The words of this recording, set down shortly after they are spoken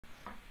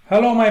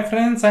Hello my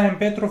friends, I am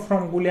Petru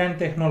from Gulian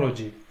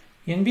Technology.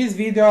 In this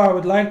video I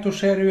would like to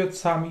share with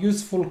some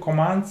useful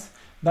commands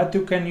that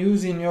you can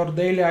use in your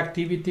daily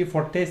activity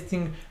for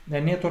testing the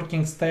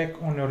networking stack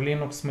on your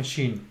Linux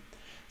machine.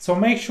 So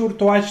make sure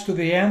to watch to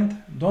the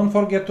end, don't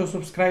forget to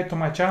subscribe to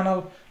my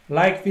channel,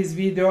 like this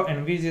video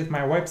and visit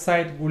my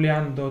website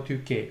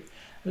gulian.uk.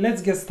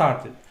 Let's get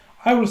started.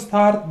 I will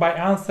start by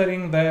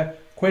answering the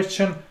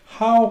question,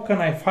 how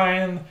can I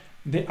find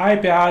the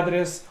IP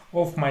address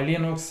of my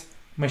Linux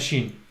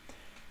machine?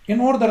 In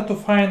order to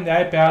find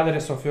the IP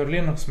address of your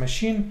Linux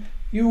machine,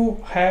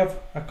 you have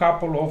a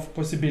couple of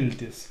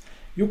possibilities.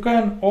 You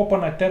can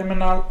open a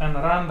terminal and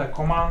run the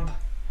command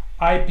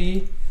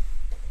IP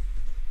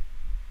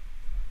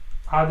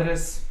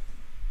address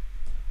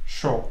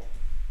show.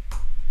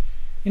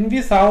 In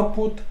this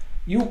output,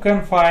 you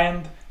can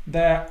find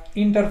the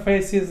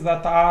interfaces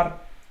that are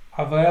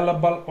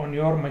available on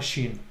your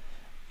machine.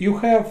 You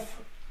have,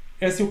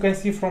 as you can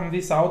see from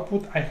this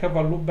output, I have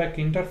a loopback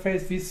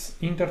interface. This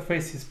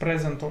interface is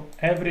present on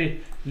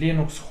every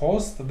Linux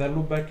host, the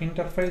loopback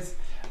interface,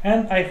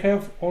 and I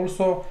have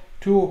also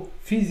two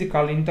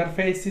physical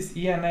interfaces,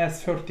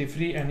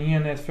 ENS33 and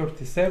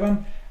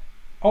ENS37.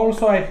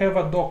 Also I have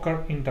a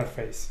Docker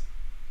interface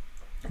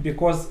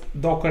because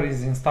Docker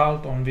is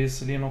installed on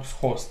this Linux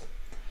host.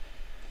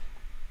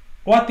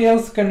 What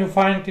else can you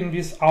find in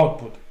this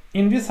output?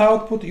 In this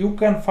output you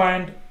can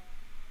find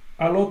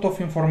a lot of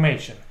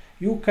information.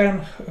 You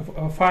can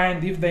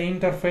find if the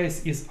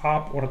interface is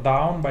up or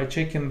down by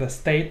checking the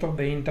state of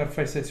the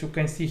interface. As you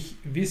can see,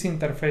 this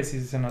interface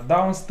is in a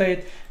down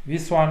state,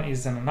 this one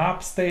is in an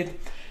up state.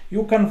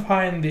 You can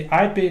find the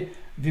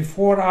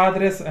IPv4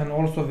 address and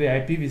also the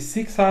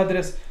IPv6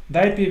 address. The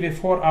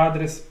IPv4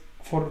 address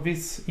for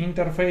this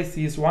interface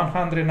is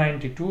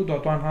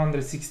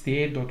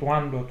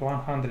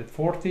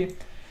 192.168.1.140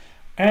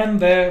 and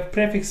the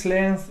prefix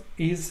length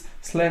is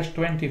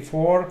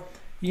 /24.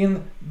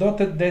 In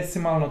dotted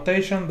decimal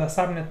notation, the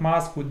subnet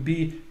mask would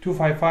be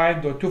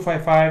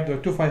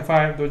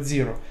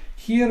 255.255.255.0.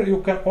 Here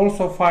you can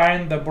also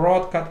find the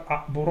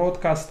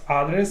broadcast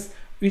address,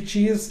 which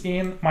is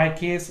in my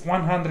case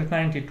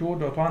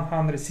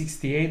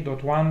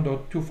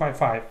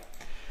 192.168.1.255.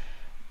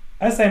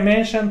 As I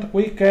mentioned,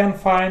 we can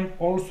find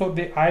also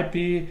the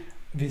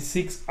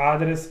IPv6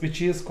 address,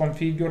 which is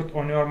configured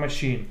on your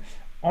machine.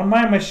 On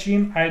my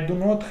machine, I do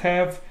not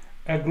have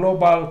a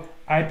global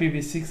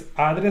IPv6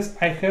 address.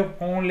 I have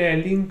only a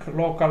link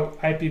local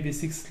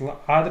IPv6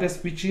 address,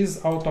 which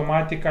is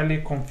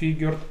automatically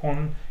configured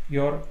on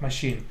your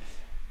machine.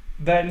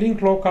 The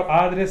link local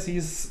address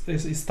is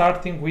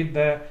starting with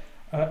the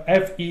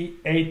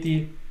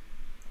FE80.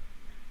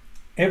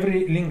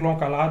 Every link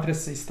local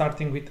address is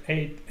starting with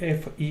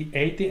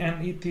FE80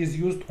 and it is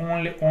used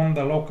only on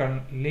the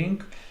local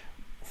link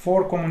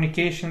for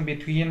communication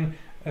between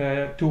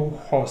two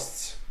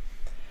hosts.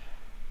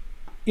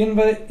 In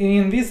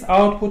this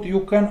output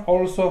you can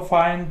also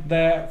find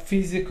the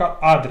physical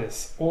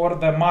address or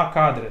the MAC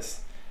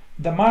address.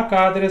 The MAC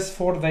address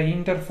for the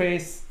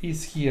interface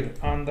is here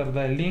under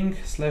the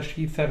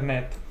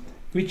link/ethernet,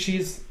 which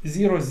is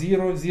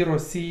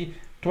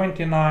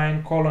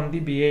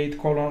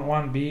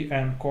 000C29:DB8:1B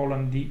and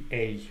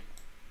 :DA.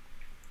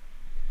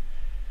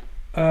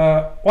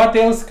 What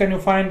else can you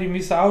find in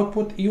this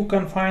output? You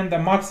can find the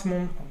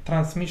maximum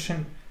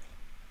transmission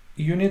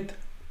unit,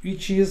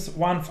 which is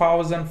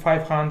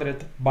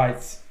 1500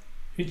 bytes,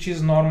 which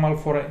is normal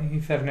for an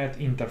Ethernet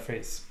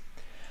interface.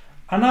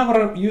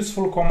 Another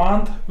useful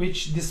command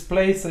which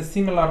displays a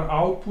similar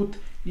output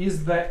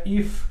is the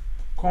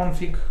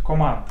ifconfig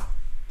command.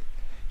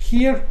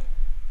 Here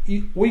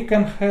we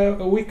can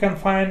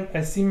find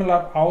a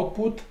similar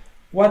output.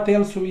 What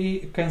else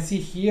we can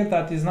see here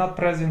that is not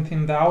present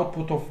in the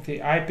output of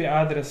the IP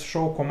address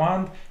show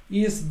command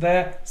is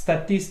the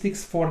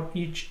statistics for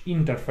each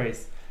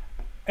interface.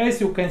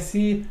 As you can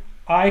see,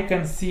 I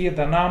can see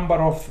the number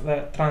of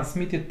the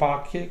transmitted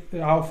packet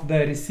of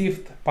the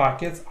received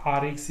packets.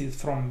 Rx is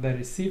from the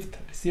received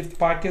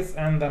packets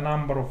and the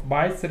number of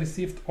bytes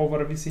received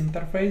over this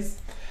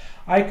interface.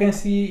 I can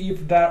see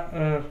if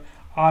there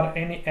are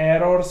any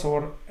errors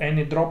or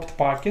any dropped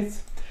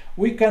packets.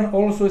 We can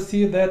also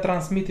see the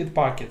transmitted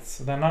packets,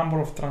 the number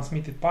of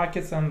transmitted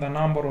packets and the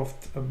number of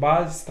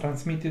bytes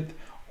transmitted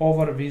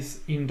over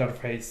this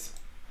interface.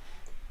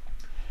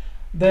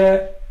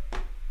 The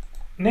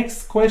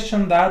next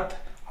question that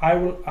I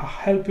will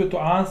help you to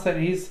answer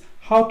is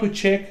how to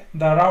check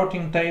the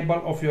routing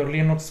table of your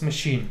Linux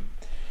machine.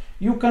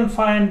 You can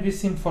find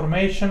this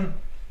information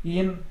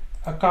in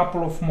a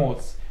couple of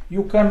modes.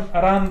 You can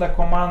run the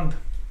command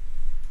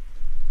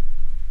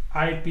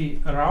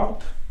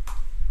iproute.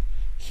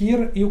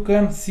 Here you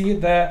can see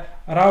the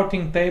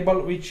routing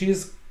table which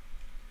is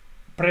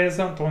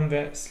present on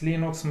the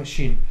Linux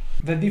machine.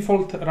 The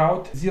default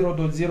route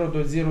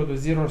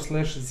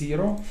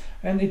 0.0.0.0/0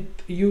 and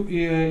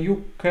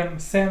you can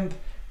send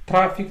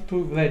traffic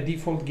to the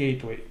default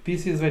gateway.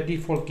 This is the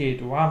default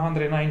gateway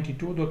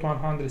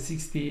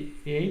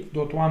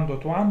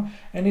 192.168.1.1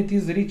 and it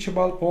is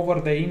reachable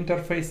over the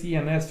interface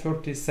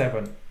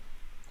ENS37.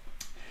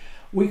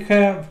 we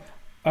have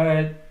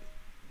the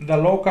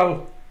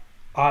local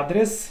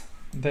address,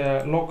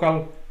 the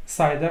local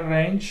CIDR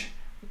range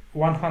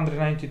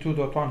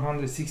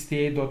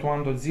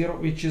 192.168.1.0,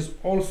 which is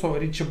also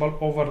reachable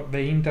over the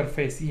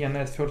interface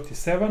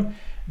ENS37.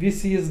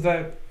 This is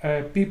the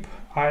PIP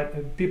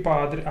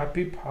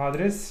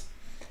address,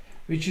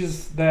 which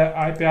is the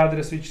IP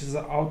address which is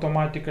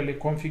automatically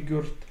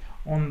configured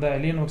on the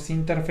Linux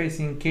interface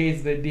in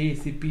case the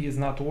DHCP is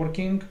not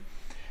working.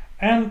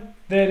 And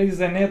there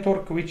is a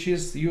network which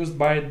is used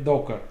by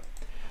Docker.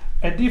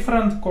 A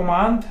different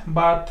command,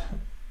 but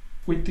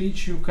with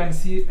which you can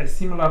see a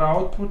similar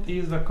output,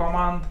 is the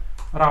command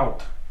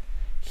route.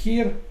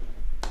 Here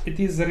it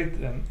is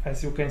written,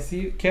 as you can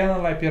see,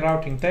 kernel IP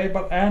routing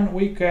table, and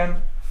we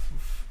can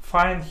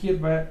find here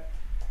the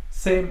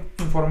same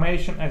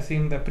information as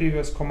in the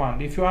previous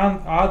command. If you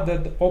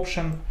added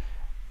option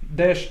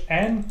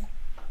 -n,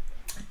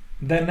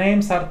 the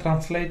names are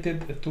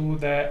translated to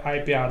the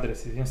IP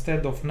addresses.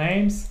 Instead of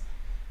names,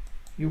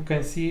 you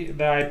can see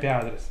the IP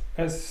address.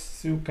 As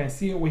you can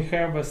see, we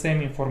have the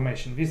same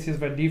information. This is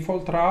the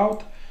default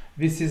route,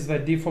 this is the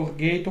default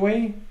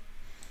gateway,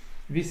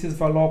 this is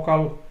the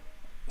local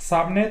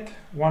subnet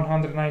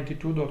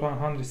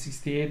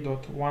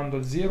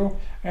 192.168.1.0,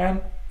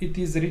 and it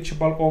is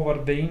reachable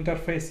over the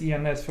interface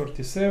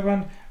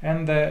ENS37,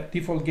 and the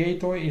default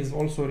gateway is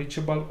also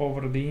reachable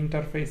over the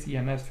interface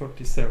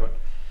ENS37.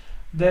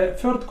 The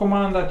third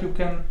command that you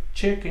can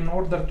check in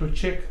order to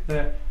check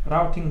the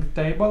routing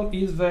table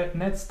is the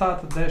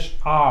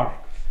netstat-r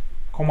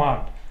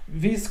command.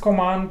 This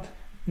command,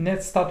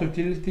 netstat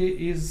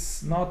utility,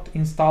 is not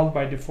installed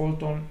by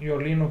default on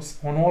your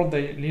Linux, on all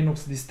the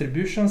Linux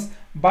distributions,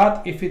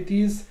 but if it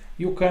is,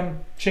 you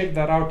can check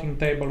the routing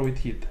table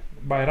with it.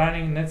 By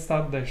running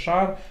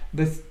netstat-r,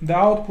 the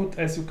output,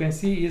 as you can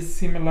see, is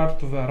similar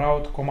to the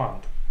route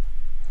command.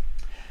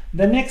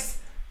 The next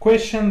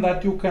question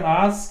that you can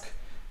ask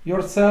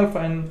yourself,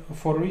 and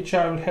for which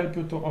I will help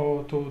you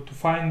to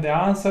find the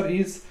answer,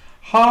 is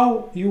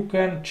how you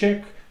can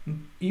check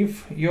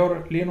if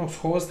your Linux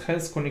host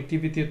has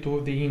connectivity to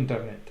the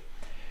internet.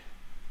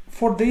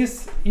 For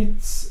this,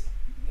 it's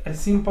a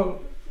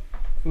simple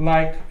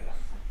like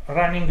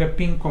running a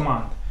ping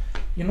command.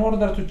 In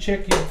order to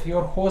check if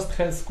your host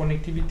has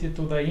connectivity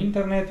to the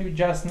internet, you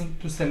just need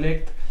to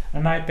select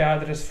an IP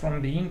address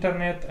from the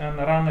internet and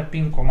run a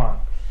ping command.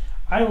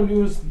 I will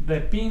use the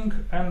ping,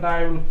 and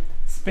I will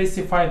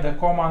specify the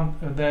command,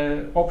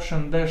 the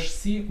option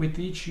 -c, with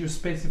which you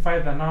specify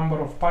the number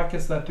of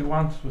packets that you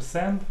want to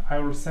send. I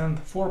will send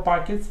 4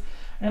 packets,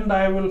 and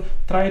I will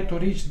try to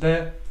reach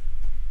the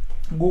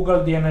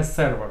Google DNS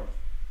server,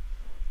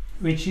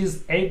 which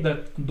is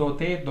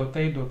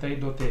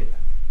 8.8.8.8.8.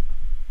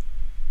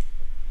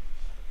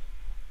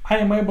 I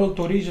am able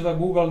to reach the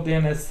Google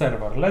DNS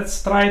server.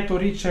 Let's try to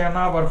reach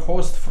another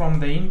host from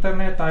the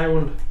internet. I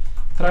will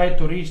try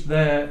to reach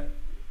the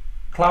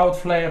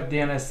Cloudflare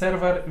DNS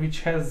server,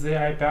 which has the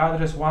IP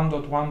address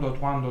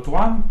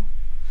 1.1.1.1.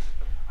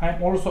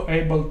 I'm also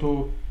able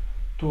to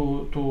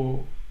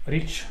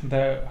reach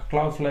the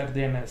Cloudflare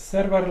DNS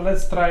server.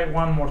 Let's try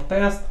one more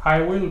test.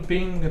 I will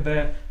ping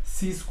the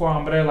Cisco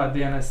Umbrella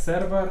DNS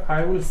server.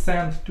 I will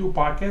send 2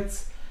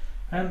 packets,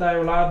 and I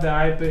will add the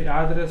IP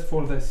address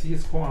for the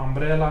Cisco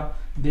Umbrella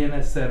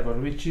DNS server,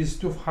 which is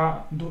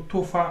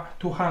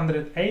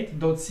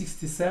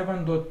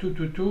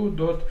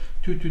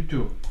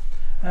 208.67.222.222.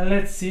 And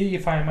let's see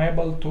if I'm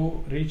able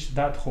to reach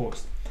that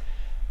host.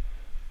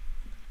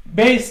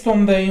 Based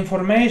on the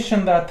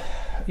information that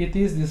it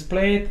is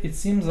displayed, it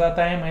seems that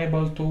I am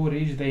able to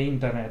reach the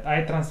internet.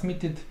 I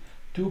transmitted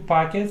 2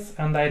 packets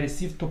and I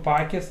received 2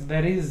 packets.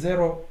 There is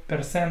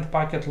 0%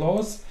 packet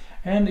loss,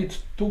 and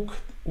it took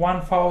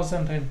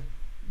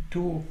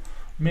 1002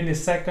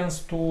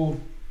 milliseconds to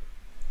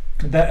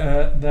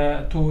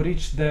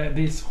reach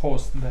this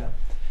host.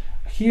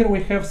 Here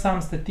we have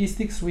some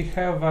statistics. We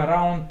have a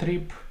round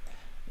trip,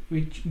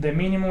 which the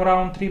minimum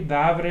round trip, the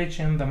average,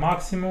 and the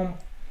maximum,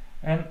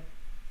 and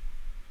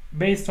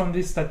based on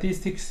these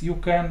statistics you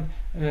can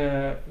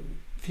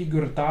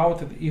figure it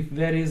out if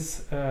there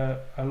is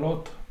a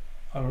lot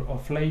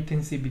of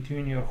latency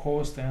between your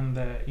host and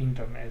the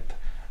internet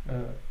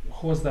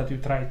host that you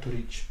try to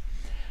reach.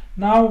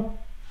 Now,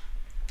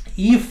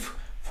 if,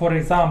 for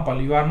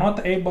example, you are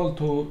not able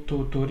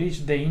to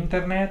reach the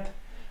internet,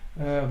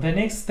 the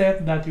next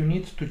step that you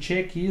need to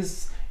check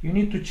is you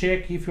need to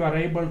check if you are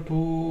able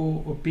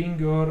to ping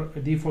your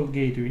default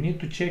gateway. You need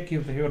to check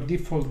if your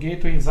default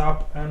gateway is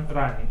up and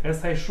running.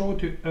 As I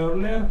showed you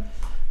earlier,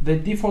 the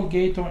default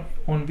gateway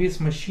on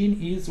this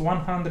machine is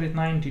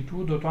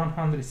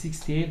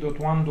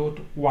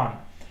 192.168.1.1.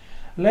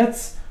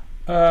 Let's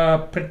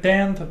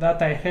pretend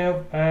that I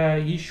have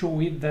an issue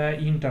with the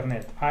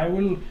internet. I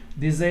will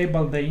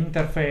disable the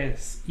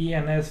interface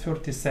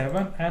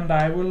ENS37, and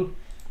I will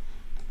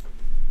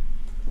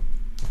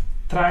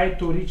try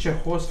to reach a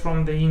host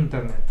from the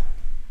internet.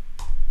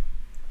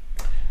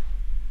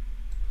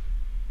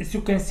 As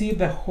you can see,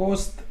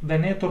 the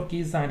network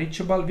is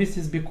unreachable. This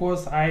is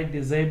because I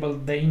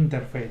disabled the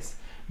interface.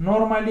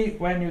 Normally,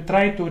 when you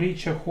try to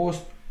reach a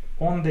host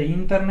on the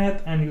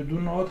internet and you do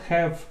not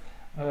have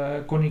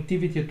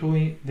connectivity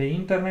to the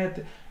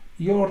internet,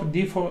 your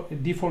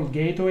default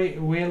gateway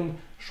will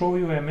show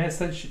you a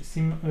message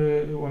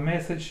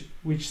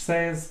which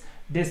says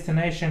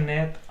destination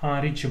net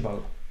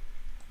unreachable.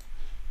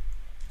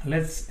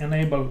 Let's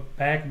enable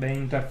back the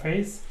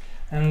interface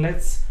and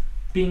let's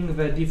ping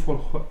the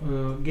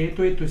default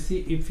gateway to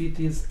see if it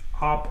is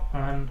up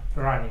and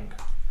running.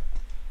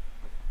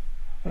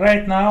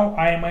 Right now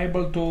I am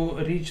able to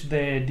reach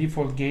the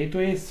default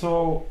gateway,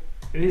 so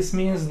this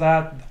means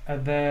that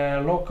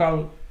the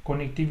local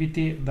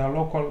connectivity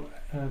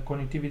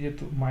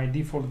to my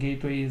default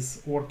gateway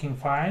is working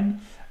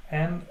fine,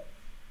 and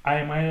I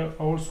am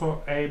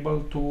also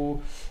able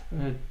to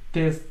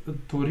test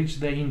to reach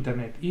the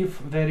internet.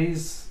 If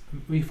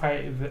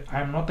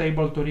I'm not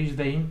able to reach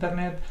the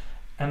internet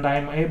and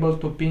I'm able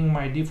to ping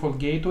my default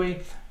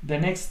gateway, the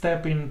next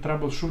step in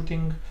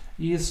troubleshooting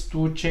is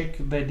to check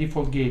the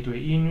default gateway.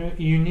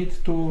 You need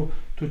to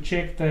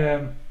check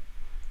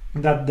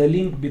that the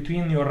link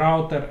between your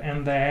router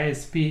and the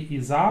ISP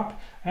is up,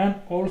 and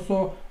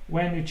also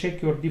when you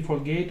check your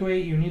default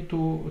gateway, you need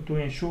to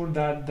ensure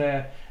that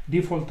the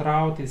default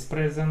route is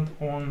present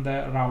on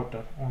the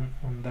router.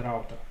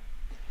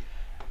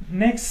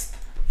 Next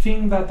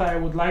thing that I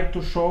would like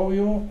to show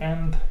you,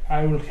 and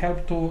I will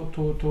help to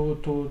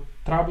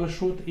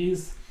troubleshoot,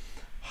 is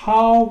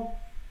how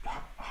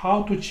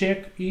to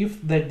check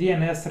if the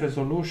DNS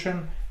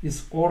resolution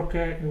is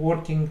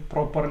working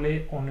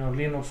properly on your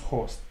Linux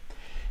host.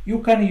 You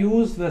can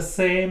use the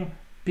same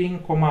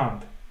ping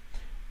command.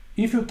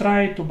 If you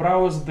try to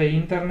browse the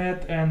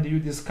internet and you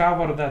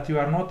discover that you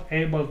are not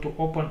able to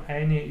open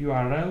any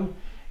URL,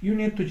 you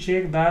need to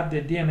check that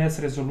the DNS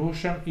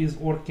resolution is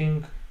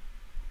working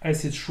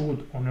as it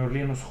should on your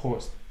Linux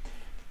host.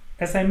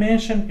 As I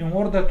mentioned, in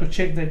order to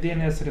check the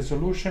DNS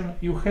resolution,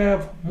 you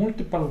have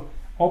multiple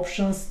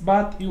options,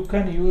 but you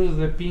can use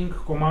the ping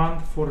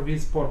command for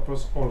this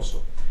purpose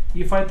also.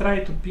 If I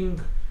try to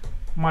ping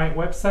my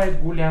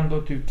website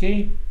gulian.uk,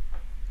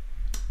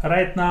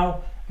 right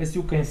now, as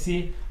you can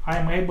see, I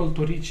am able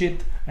to reach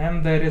it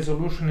and the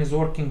resolution is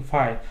working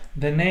fine.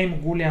 The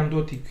name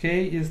gulian.uk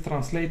is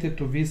translated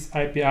to this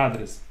IP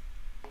address.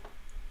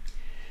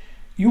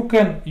 You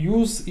can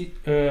use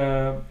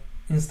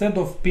instead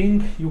of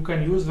ping, you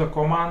can use the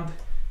command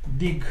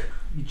dig,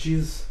 which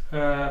is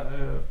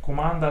a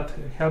command that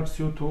helps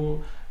you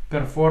to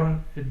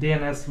perform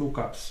DNS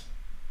lookups.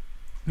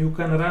 You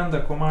can run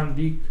the command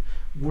dig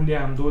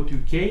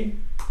gulian.uk,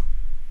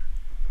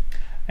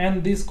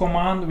 and this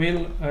command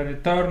will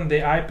return the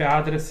IP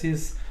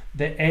addresses,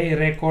 the A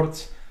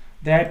records,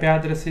 the IP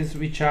addresses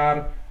which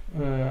are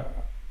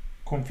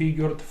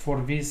configured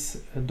for this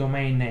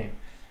domain name.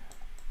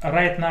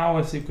 Right now,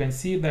 as you can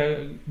see,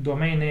 the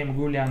domain name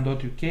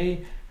gulian.uk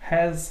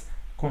has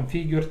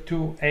configured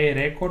two A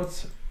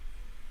records.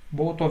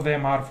 Both of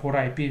them are for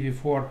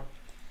IPv4,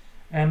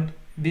 and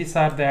these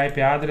are the IP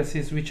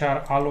addresses which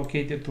are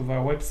allocated to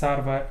the web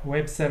server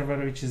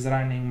which is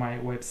running my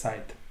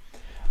website.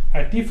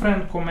 A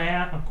different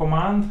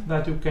command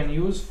that you can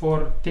use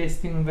for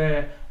testing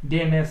the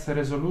DNS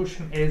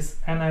resolution is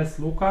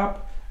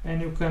nslookup,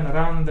 and you can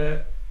run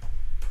the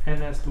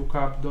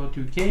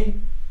nslookup.uk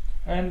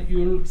and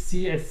you'll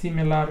see a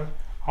similar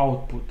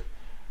output.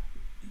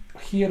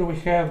 Here we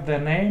have the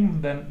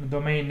name, the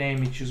domain name,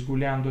 which is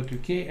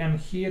gulian.uk, and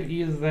here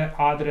is the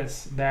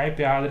address, the IP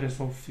address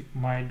of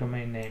my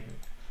domain name.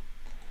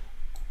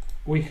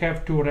 We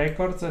have two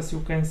records, as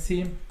you can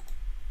see.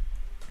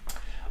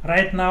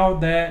 Right now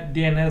the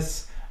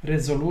DNS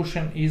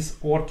resolution is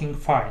working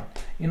fine.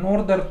 In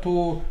order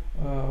to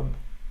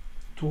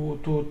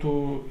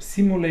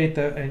simulate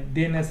a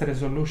DNS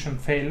resolution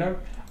failure,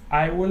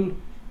 I will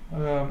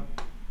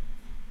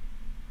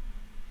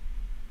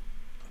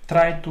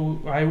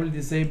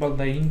disable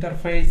the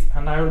interface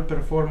and I will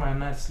perform a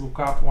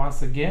nslookup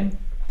once again.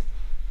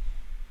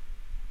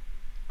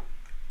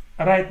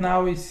 Right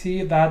now we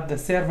see that the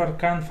server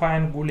can't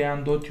find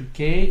gulian.uk,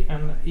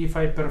 and if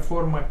I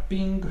perform a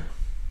ping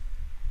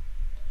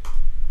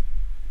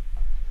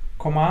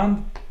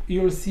command,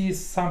 you'll see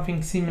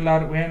something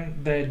similar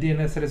when the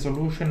DNS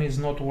resolution is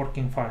not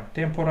working fine.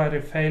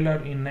 Temporary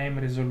failure in name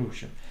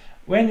resolution.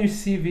 When you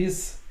see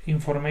this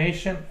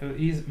information,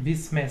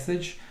 this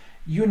message,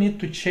 you need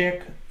to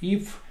check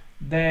if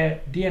the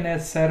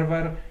DNS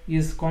server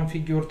is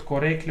configured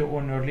correctly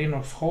on your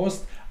Linux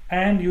host,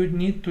 and you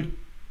need to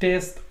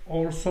test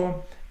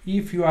also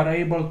if you are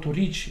able to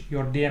reach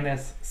your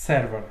DNS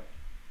server.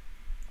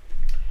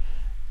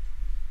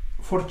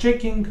 For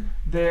checking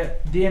the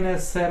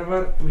DNS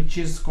server which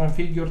is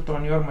configured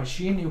on your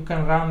machine, you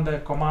can run the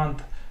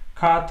command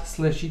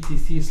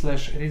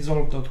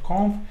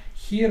cat/etc/resolve.conf.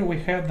 Here we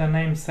have the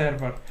name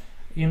server.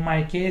 In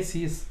my case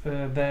is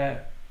the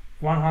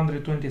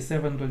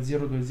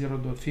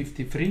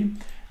 127.0.0.53.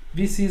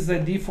 This is the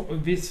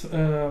default.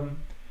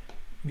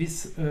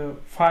 This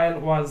file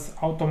was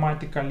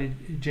automatically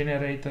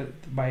generated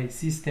by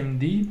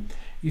systemd.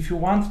 If you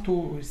want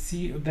to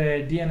see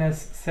the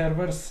DNS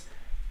servers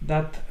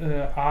that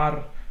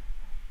are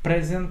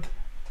present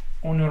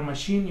on your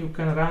machine, you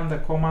can run the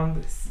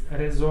command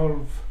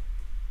resolve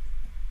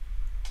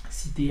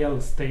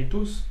CTL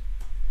status.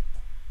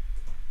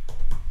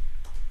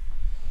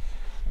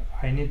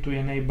 I need to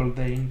enable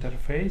the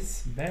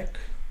interface back,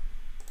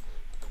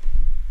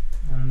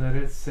 and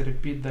let's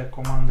repeat the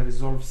command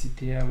resolve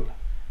CTL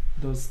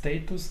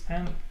status,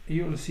 and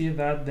you'll see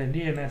that the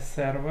DNS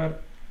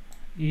server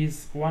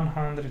is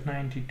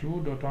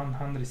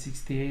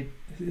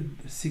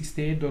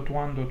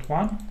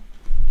 192.168.1.1,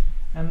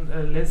 and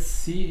let's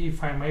see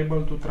if I'm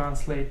able to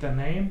translate a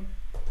name,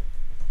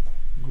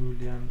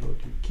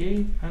 Gulian.uk,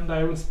 and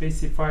I will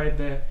specify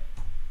the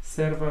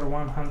server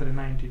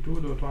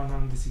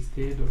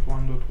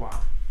 192.168.1.1.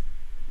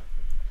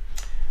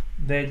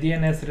 The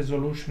DNS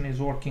resolution is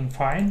working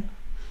fine.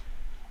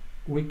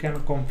 We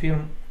can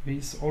confirm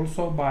this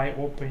also by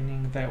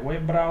opening the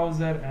web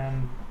browser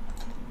and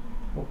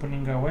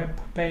opening a web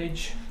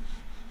page.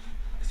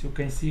 As you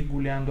can see,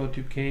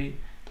 Gulian.uk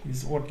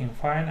is working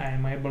fine. I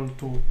am able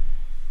to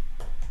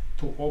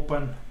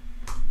open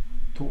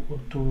to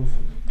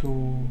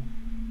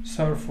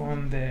surf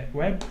on the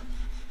web.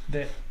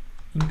 The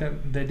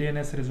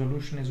DNS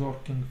resolution is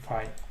working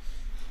fine.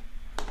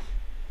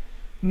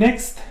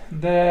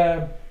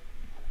 The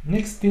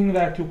next thing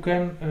that you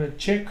can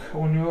check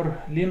on your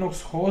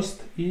Linux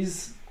host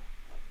is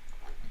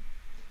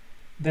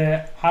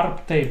the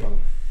ARP table.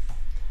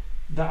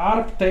 The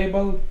ARP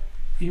table,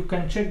 you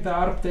can check the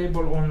ARP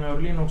table on your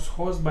Linux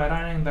host by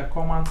running the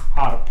command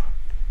ARP.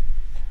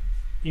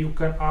 You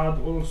can add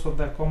also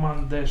the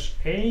command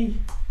 -a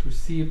to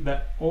see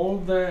all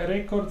the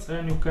records,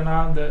 and you can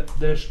add the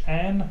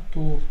 -n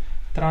to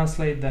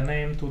translate the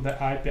name to the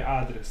IP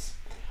address.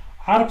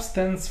 ARP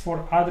stands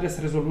for Address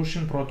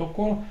Resolution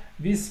Protocol.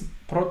 This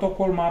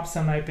protocol maps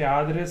an IP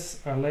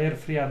address, a layer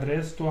 3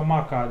 address, to a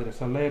MAC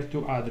address, a layer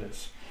 2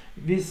 address.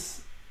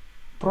 This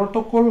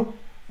protocol,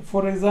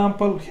 for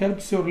example,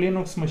 helps your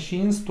Linux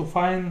machines to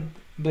find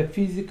the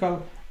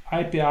physical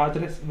IP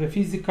address, the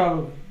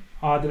physical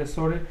address,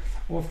 of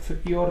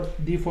your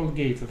default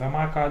gateway, the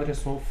MAC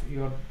address of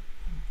your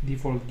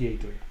default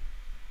gateway.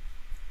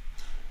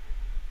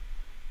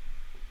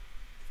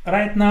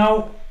 Right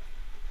now,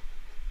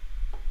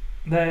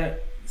 the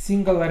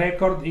single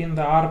record in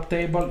the ARP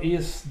table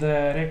is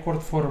the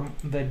record for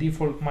the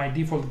my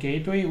default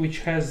gateway,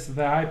 which has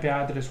the IP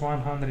address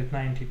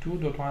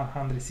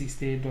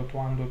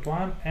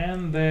 192.168.1.1,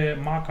 and the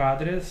MAC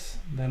address,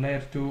 the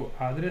layer 2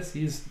 address,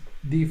 is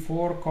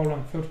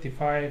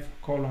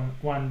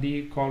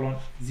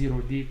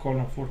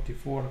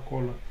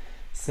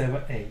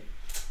d4:35:1d:0d:44:7a.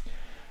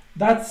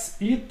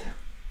 That's it.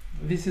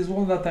 This is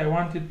all that I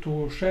wanted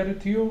to share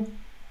with you.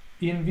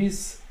 In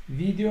this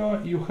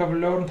video you have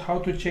learned how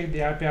to check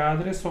the IP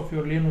address of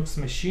your Linux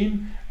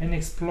machine and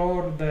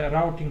explore the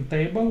routing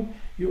table.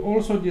 You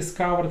also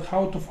discovered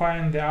how to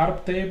find the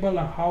ARP table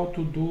and how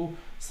to do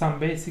some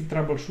basic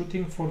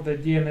troubleshooting for the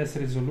DNS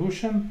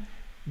resolution.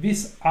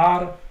 These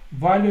are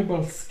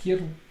valuable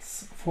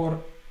skills for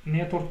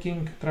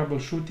networking,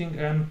 troubleshooting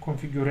and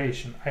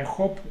configuration. I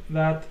hope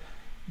that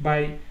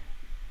by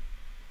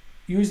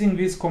using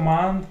this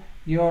command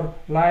your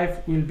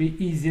life will be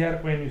easier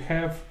when you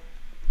have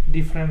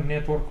different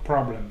network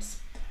problems.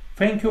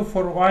 Thank you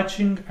for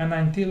watching, and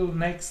until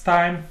next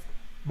time,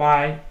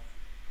 bye.